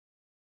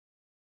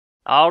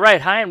Alright,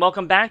 hi and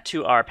welcome back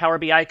to our Power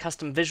BI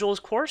Custom Visuals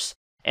course.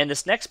 In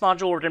this next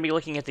module, we're going to be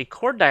looking at the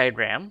chord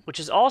diagram, which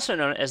is also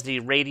known as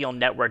the radial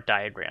network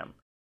diagram.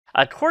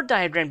 A chord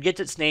diagram gets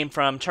its name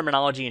from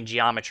terminology in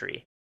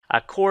geometry. A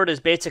chord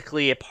is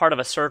basically a part of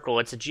a circle.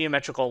 It's a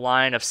geometrical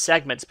line of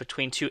segments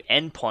between two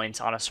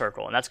endpoints on a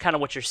circle, and that's kind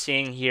of what you're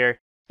seeing here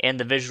in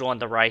the visual on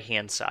the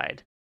right-hand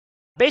side.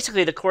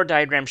 Basically, the chord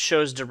diagram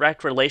shows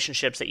direct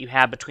relationships that you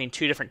have between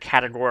two different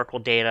categorical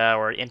data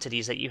or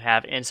entities that you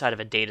have inside of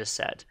a data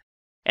set.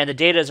 And the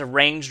data is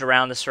arranged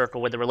around the circle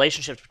with the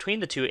relationships between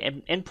the two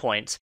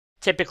endpoints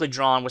typically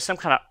drawn with some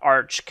kind of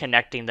arch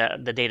connecting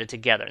the data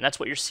together. And that's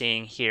what you're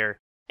seeing here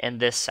in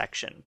this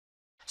section.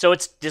 So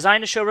it's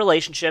designed to show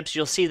relationships.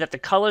 You'll see that the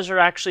colors are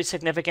actually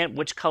significant.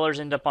 Which colors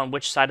end up on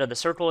which side of the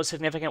circle is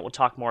significant. We'll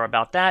talk more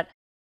about that.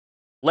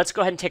 Let's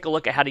go ahead and take a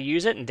look at how to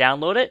use it and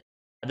download it.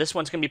 This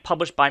one's going to be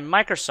published by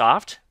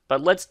Microsoft, but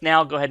let's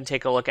now go ahead and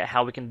take a look at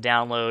how we can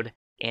download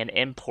and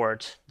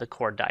import the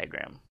chord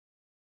diagram.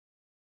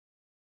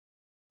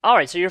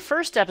 Alright, so your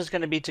first step is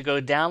going to be to go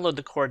download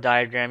the chord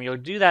diagram. You'll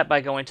do that by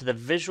going to the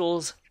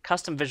Visuals,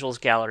 Custom Visuals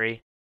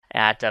Gallery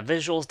at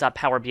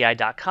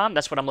visuals.powerbi.com.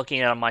 That's what I'm looking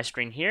at on my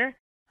screen here.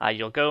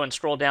 You'll go and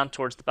scroll down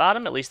towards the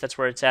bottom, at least that's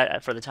where it's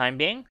at for the time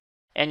being.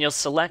 And you'll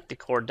select the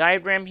chord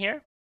diagram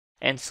here,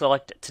 and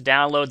select to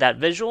download that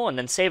visual, and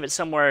then save it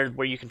somewhere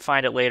where you can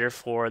find it later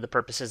for the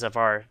purposes of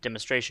our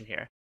demonstration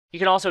here. You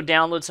can also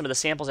download some of the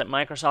samples that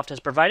Microsoft has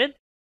provided.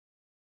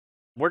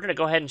 We're going to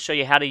go ahead and show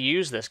you how to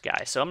use this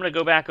guy. So I'm going to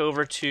go back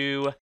over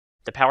to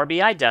the Power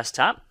BI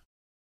desktop.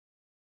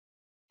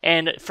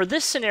 And for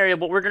this scenario,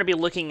 what we're going to be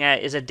looking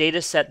at is a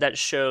data set that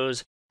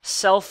shows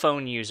cell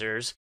phone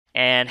users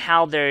and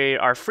how they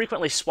are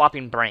frequently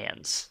swapping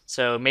brands.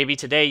 So maybe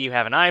today you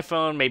have an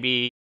iPhone,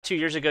 maybe 2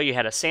 years ago you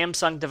had a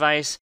Samsung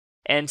device.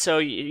 And so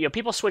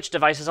people switch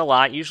devices a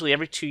lot, usually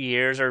every 2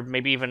 years or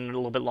maybe even a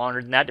little bit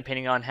longer than that,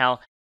 depending on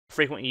how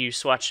frequently you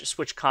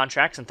switch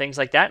contracts and things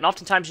like that. And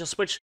oftentimes you'll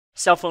switch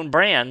cell phone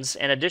brands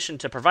in addition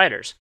to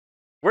providers.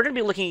 We're going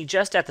to be looking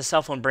just at the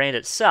cell phone brand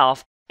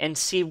itself and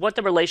see what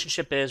the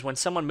relationship is when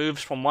someone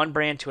moves from one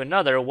brand to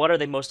another. What are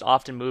they most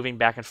often moving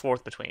back and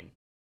forth between?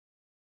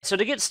 So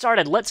to get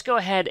started, let's go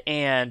ahead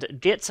and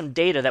get some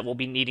data that we'll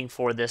be needing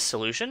for this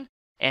solution.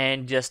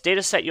 And this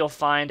data set you'll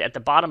find at the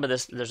bottom of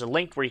this, there's a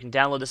link where you can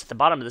download this at the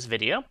bottom of this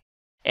video.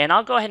 And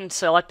I'll go ahead and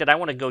select that I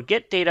want to go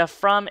get data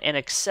from an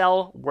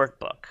Excel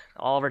workbook.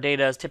 All of our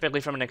data is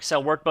typically from an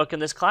Excel workbook in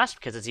this class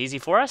because it's easy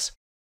for us.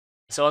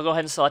 So I'll go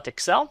ahead and select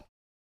Excel.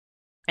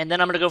 And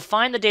then I'm going to go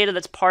find the data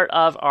that's part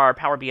of our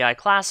Power BI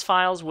class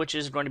files, which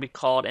is going to be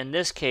called, in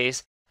this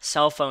case,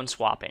 cell phone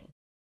swapping.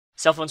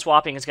 Cell phone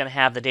swapping is going to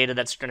have the data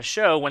that's going to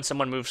show when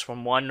someone moves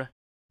from one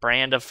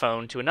brand of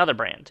phone to another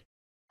brand.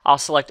 I'll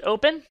select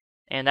Open.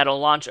 And that'll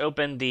launch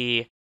open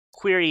the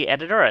query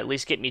editor, or at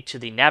least get me to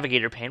the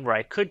navigator pane where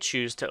I could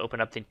choose to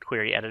open up the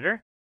query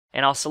editor.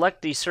 And I'll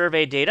select the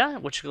survey data,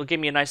 which will give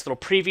me a nice little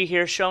preview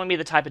here showing me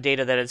the type of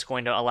data that it's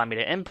going to allow me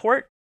to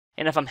import.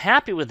 And if I'm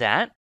happy with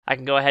that, I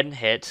can go ahead and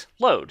hit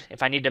load.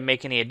 If I need to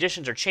make any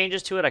additions or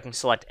changes to it, I can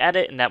select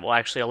edit, and that will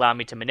actually allow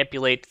me to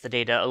manipulate the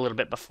data a little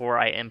bit before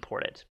I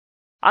import it.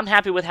 I'm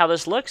happy with how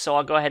this looks, so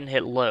I'll go ahead and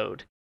hit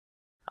load.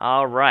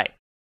 All right.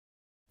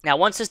 Now,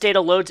 once this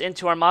data loads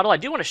into our model, I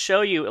do want to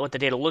show you what the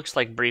data looks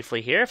like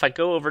briefly here. If I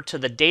go over to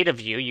the data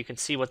view, you can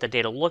see what the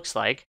data looks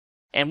like.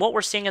 And what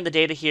we're seeing in the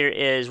data here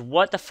is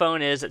what the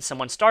phone is that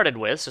someone started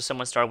with. So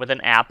someone started with an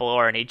Apple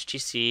or an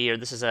HTC, or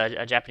this is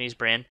a Japanese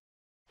brand.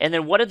 And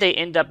then what did they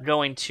end up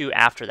going to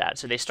after that?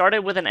 So they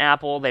started with an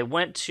Apple, they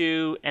went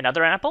to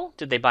another Apple.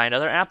 Did they buy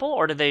another Apple,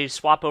 or did they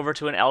swap over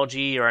to an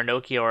LG or a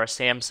Nokia or a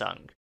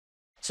Samsung?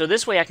 So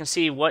this way I can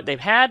see what they've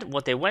had,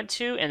 what they went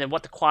to, and then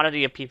what the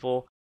quantity of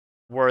people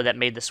were that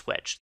made the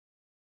switch.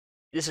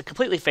 This is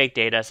completely fake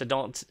data, so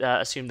don't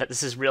assume that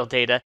this is real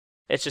data.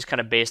 It's just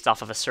kind of based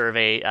off of a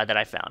survey that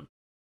I found.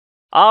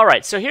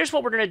 Alright, so here's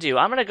what we're going to do.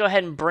 I'm going to go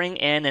ahead and bring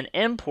in and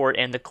import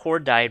in the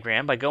chord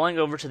diagram by going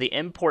over to the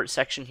import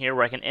section here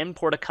where I can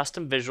import a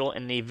custom visual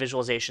in the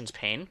visualizations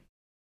pane.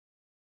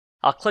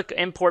 I'll click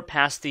import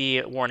past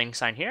the warning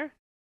sign here.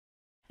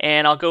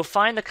 And I'll go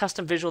find the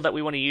custom visual that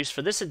we want to use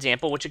for this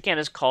example, which again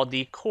is called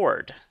the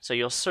chord. So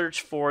you'll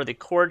search for the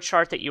chord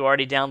chart that you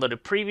already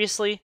downloaded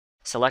previously,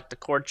 select the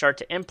chord chart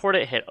to import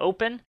it, hit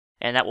open,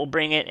 and that will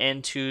bring it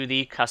into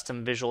the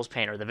custom visuals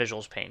pane, or the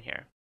visuals pane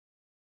here.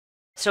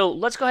 So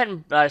let's go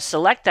ahead and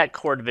select that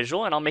chord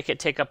visual, and I'll make it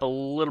take up a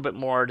little bit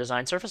more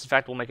design surface. In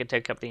fact, we'll make it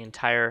take up the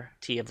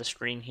entirety of the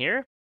screen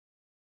here.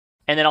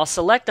 And then I'll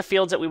select the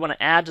fields that we want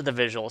to add to the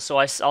visual. So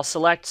I'll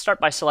start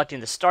by selecting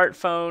the start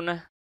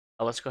phone.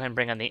 Let's go ahead and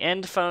bring on the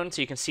end phone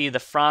so you can see the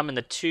from and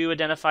the to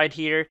identified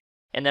here.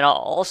 And then I'll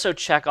also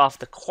check off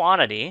the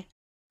quantity.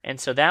 And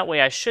so that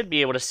way I should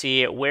be able to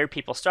see where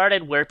people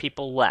started, where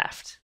people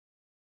left.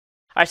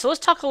 All right, so let's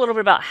talk a little bit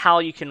about how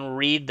you can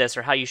read this,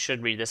 or how you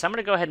should read this. I'm going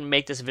to go ahead and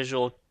make this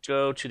visual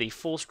go to the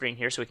full screen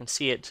here so we can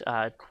see it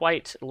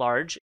quite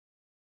large.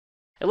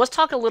 And let's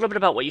talk a little bit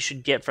about what you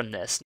should get from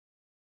this.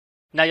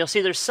 Now you'll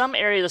see there's some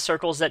area of the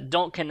circles that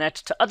don't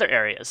connect to other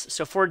areas.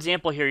 So for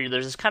example here,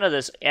 there's this kind of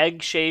this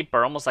egg shape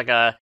or almost like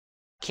a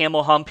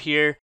camel hump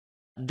here.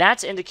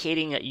 That's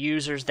indicating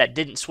users that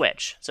didn't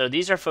switch. So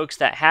these are folks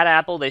that had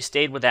Apple, they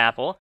stayed with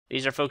Apple.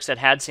 These are folks that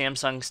had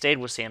Samsung, stayed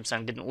with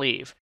Samsung, didn't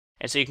leave.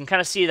 And so you can kind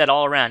of see that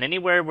all around.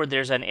 Anywhere where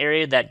there's an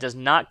area that does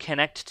not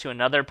connect to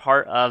another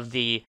part of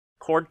the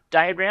chord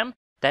diagram,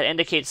 that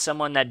indicates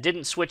someone that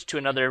didn't switch to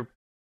another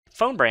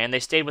phone brand, they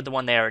stayed with the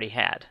one they already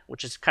had,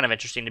 which is kind of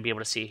interesting to be able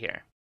to see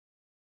here.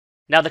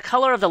 Now the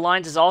color of the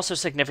lines is also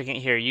significant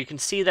here. You can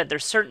see that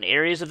there's certain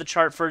areas of the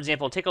chart. For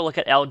example, take a look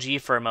at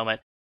LG for a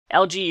moment.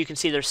 LG, you can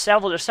see there's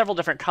several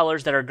different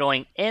colors that are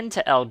going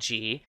into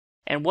LG,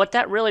 and what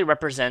that really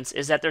represents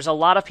is that there's a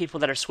lot of people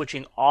that are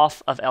switching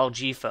off of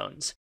LG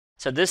phones.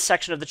 So this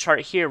section of the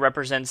chart here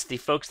represents the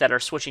folks that are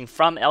switching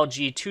from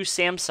LG to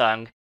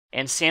Samsung,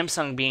 and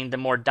Samsung being the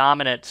more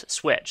dominant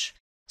switch.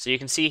 So you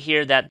can see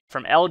here that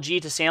from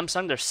LG to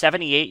Samsung, there's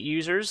 78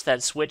 users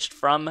that switched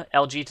from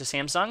LG to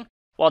Samsung.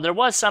 While there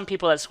was some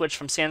people that switched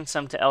from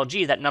Samsung to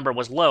LG, that number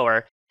was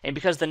lower. And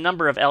because the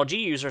number of LG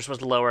users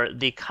was lower,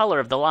 the color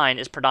of the line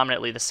is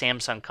predominantly the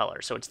Samsung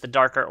color. So it's the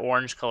darker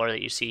orange color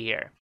that you see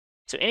here.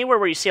 So anywhere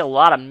where you see a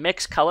lot of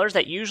mixed colors,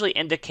 that usually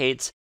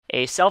indicates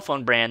a cell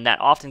phone brand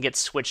that often gets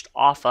switched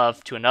off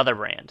of to another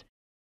brand.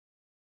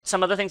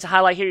 Some other things to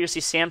highlight here, you'll see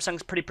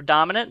Samsung's pretty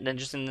predominant, and then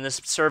just in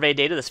this survey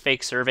data, this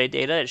fake survey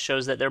data, it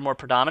shows that they're more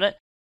predominant.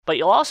 But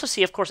you'll also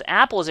see, of course,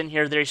 Apple is in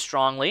here very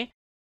strongly.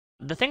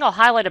 The thing I'll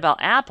highlight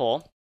about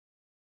Apple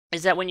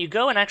is that when you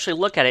go and actually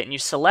look at it and you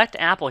select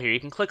Apple here,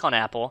 you can click on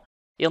Apple,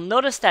 you'll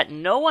notice that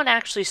no one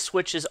actually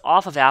switches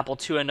off of Apple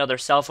to another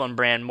cell phone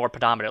brand more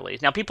predominantly.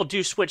 Now, people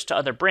do switch to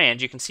other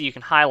brands. You can see, you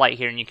can highlight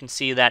here, and you can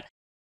see that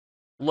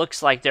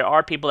looks like there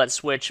are people that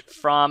switch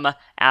from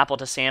Apple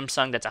to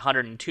Samsung. That's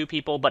 102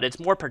 people, but it's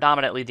more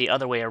predominantly the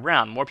other way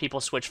around. More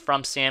people switch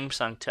from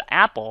Samsung to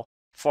Apple,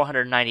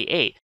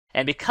 498.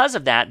 And because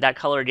of that, that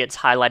color gets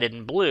highlighted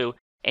in blue.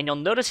 And you'll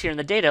notice here in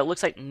the data, it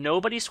looks like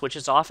nobody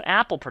switches off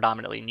Apple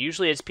predominantly. And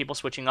usually it's people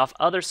switching off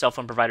other cell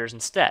phone providers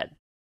instead.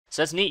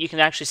 So that's neat. You can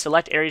actually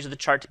select areas of the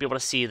chart to be able to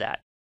see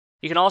that.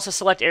 You can also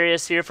select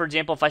areas here. For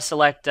example, if I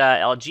select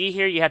LG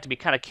here, you have to be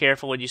kind of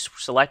careful when you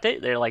select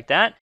it. They're like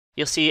that.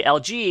 You'll see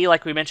LG,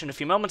 like we mentioned a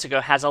few moments ago,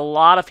 has a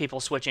lot of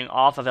people switching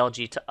off of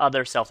LG to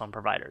other cell phone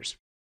providers.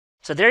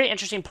 So very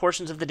interesting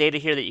portions of the data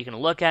here that you can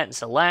look at and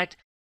select.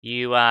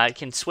 You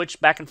can switch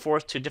back and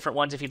forth to different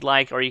ones if you'd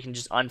like, or you can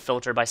just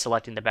unfilter by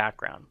selecting the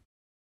background.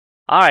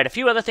 All right, a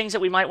few other things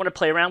that we might want to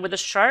play around with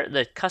this chart.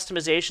 The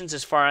customizations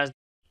as far as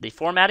the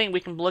formatting we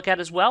can look at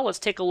as well. Let's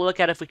take a look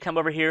at if we come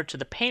over here to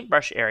the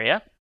paintbrush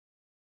area.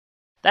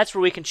 That's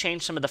where we can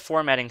change some of the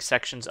formatting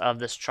sections of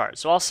this chart.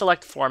 So I'll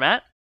select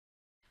Format,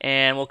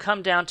 and we'll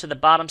come down to the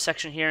bottom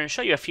section here and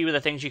show you a few of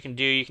the things you can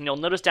do. You'll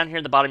notice down here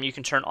at the bottom you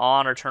can turn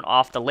on or turn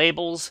off the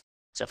labels.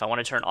 So if I want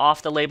to turn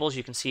off the labels,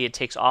 you can see it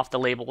takes off the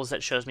labels.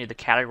 That shows me the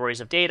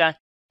categories of data.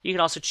 You can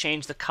also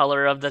change the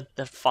color of the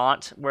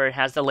font where it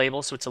has the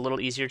label so it's a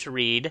little easier to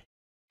read.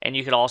 And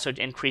you could also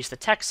increase the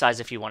text size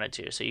if you wanted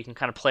to. So you can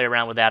kind of play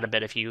around with that a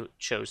bit if you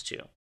chose to.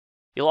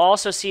 You'll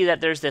also see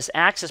that there's this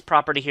axis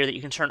property here that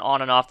you can turn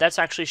on and off. That's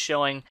actually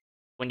showing,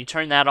 when you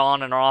turn that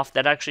on and off,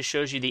 that actually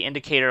shows you the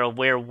indicator of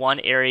where one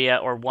area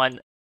or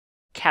one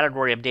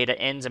category of data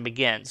ends and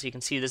begins. So you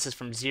can see this is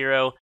from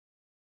 0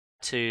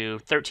 to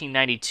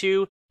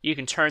 1392. You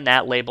can turn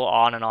that label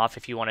on and off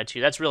if you wanted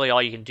to. That's really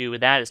all you can do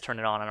with that, is turn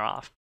it on and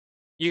off.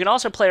 You can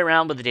also play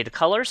around with the data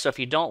colors. So if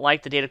you don't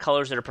like the data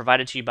colors that are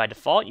provided to you by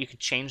default, you could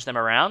change them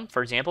around.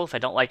 For example, if I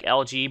don't like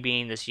LG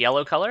being this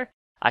yellow color,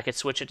 I could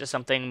switch it to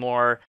something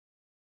more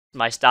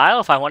my style.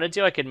 If I wanted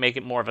to, I could make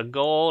it more of a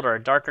gold or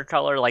a darker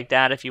color like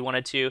that if you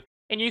wanted to.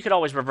 And you could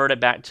always revert it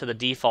back to the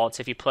defaults.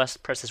 If you press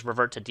this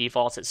revert to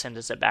defaults, it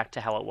sends it back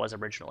to how it was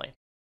originally.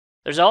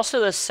 There's also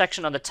this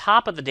section on the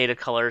top of the data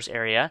colors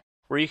area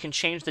where you can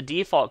change the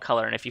default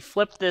color. And if you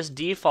flip this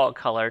default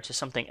color to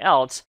something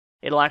else,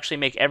 it'll actually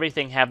make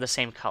everything have the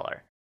same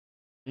color.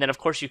 And then, of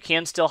course, you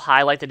can still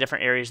highlight the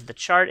different areas of the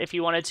chart if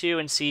you wanted to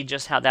and see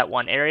just how that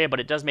one area, but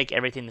it does make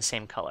everything the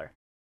same color.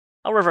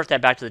 I'll revert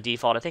that back to the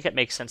default. I think it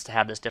makes sense to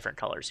have this different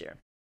colors here.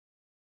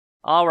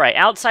 All right,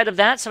 outside of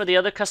that, some of the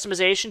other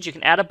customizations, you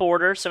can add a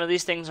border. Some of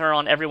these things are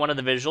on every one of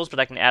the visuals, but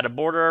I can add a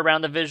border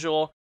around the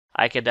visual.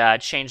 I could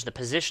change the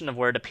position of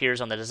where it appears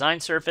on the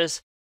design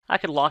surface. I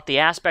could lock the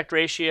aspect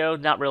ratio.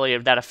 Not really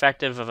that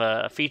effective of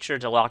a feature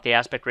to lock the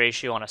aspect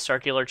ratio on a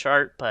circular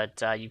chart,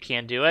 but you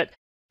can do it.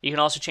 You can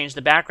also change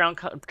the background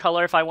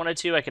color if I wanted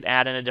to. I could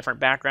add in a different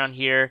background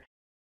here,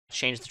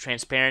 change the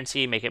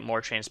transparency, make it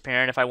more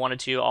transparent if I wanted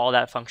to. All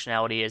that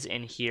functionality is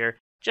in here,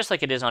 just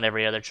like it is on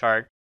every other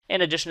chart.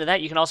 In addition to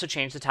that, you can also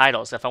change the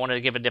title. So if I wanted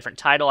to give a different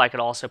title, I could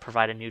also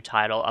provide a new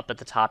title up at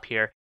the top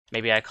here.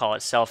 Maybe I call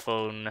it cell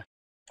phone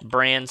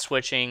brand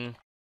switching.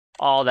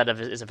 All that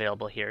is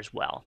available here as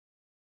well.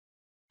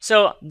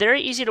 So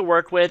very easy to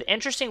work with.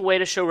 Interesting way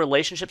to show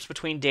relationships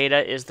between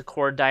data is the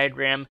chord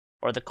diagram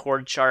or the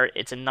chord chart.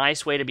 It's a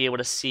nice way to be able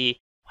to see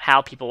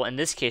how people, in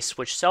this case,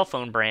 switch cell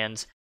phone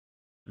brands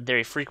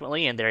very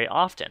frequently and very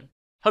often.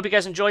 Hope you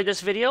guys enjoyed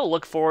this video.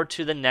 Look forward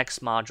to the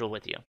next module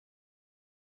with you.